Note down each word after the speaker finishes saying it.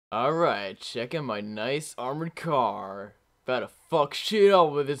Alright, checking my nice armored car. About to fuck shit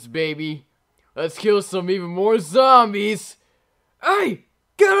up with this baby. Let's kill some even more zombies. Hey!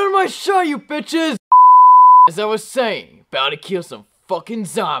 Get out of my shot, you bitches! As I was saying, about to kill some fucking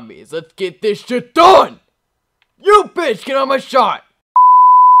zombies. Let's get this shit done! You bitch, get out of my shot!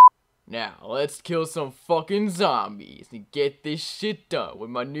 Now, let's kill some fucking zombies and get this shit done with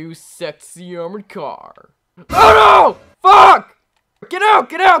my new sexy armored car. Oh no! Fuck! Get out!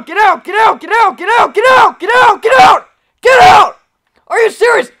 Get out! Get out! Get out! Get out! Get out! Get out! Get out! Get out! Get out! Are you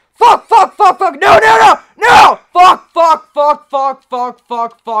serious? Fuck! Fuck! Fuck! Fuck! No! No! No! No! Fuck! Fuck! Fuck! Fuck! Fuck!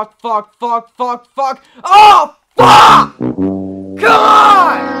 Fuck! Fuck! Fuck! Fuck! Fuck! Fuck! Oh! Fuck! Come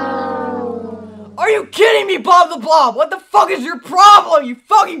on! Are you kidding me, Bob the Blob? What the fuck is your problem, you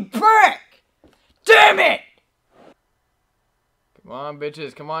fucking prick? Damn it! Come on,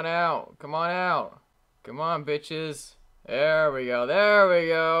 bitches. Come on out. Come on out. Come on, bitches. There we go, there we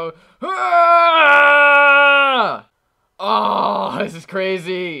go. Ah! Oh, this is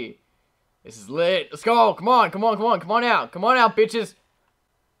crazy. This is lit. Let's go. Come on, come on, come on, come on out. Come on out, bitches.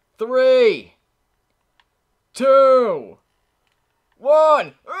 3, 2,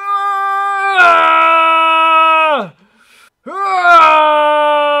 1. Ah! Ah!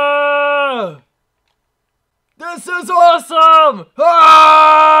 This is awesome!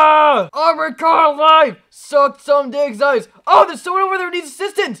 Ah! Armored car life! Sucked some digs eyes. Oh, there's someone over there who needs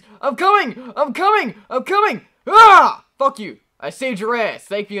assistance! I'm coming! I'm coming! I'm coming! Ah! Fuck you. I saved your ass.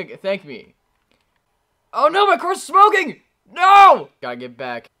 Thank me. Thank me. Oh no, my car's smoking! No! Gotta get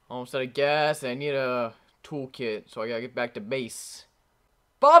back. Almost out of gas. I need a toolkit, so I gotta get back to base.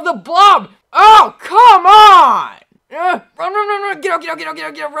 Bob the Blob! Oh, come on! Run, run, run, run, get out, get out, get out, get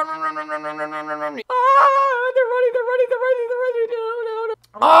out, get out, run, run, run, run, run, run, run, run, run, run. Ah, they're running, they're running, they're running, they're running, no, no, no.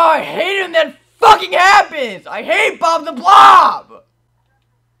 Oh, I hate it when that fucking happens! I hate Bob the Blob!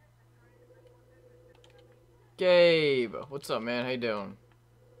 Gabe, what's up, man? How you doing?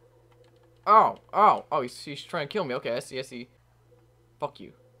 Oh, he's trying to kill me. Okay, I see, I see. Fuck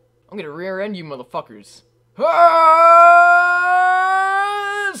you. I'm gonna rear end you motherfuckers. Ah!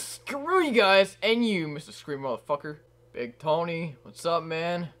 Screw you guys, and you, Mr. Scream motherfucker. Big Tony, what's up,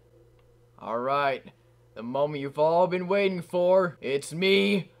 man? Alright, the moment you've all been waiting for. It's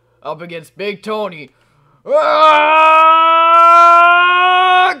me, up against Big Tony. Ah!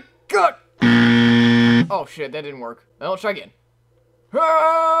 God! Oh shit, that didn't work. Well, let's try again. Ah!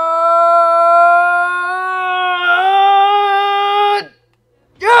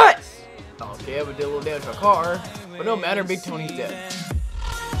 Yes! Okay, I did a little damage to my car, but no matter, Big Tony's dead.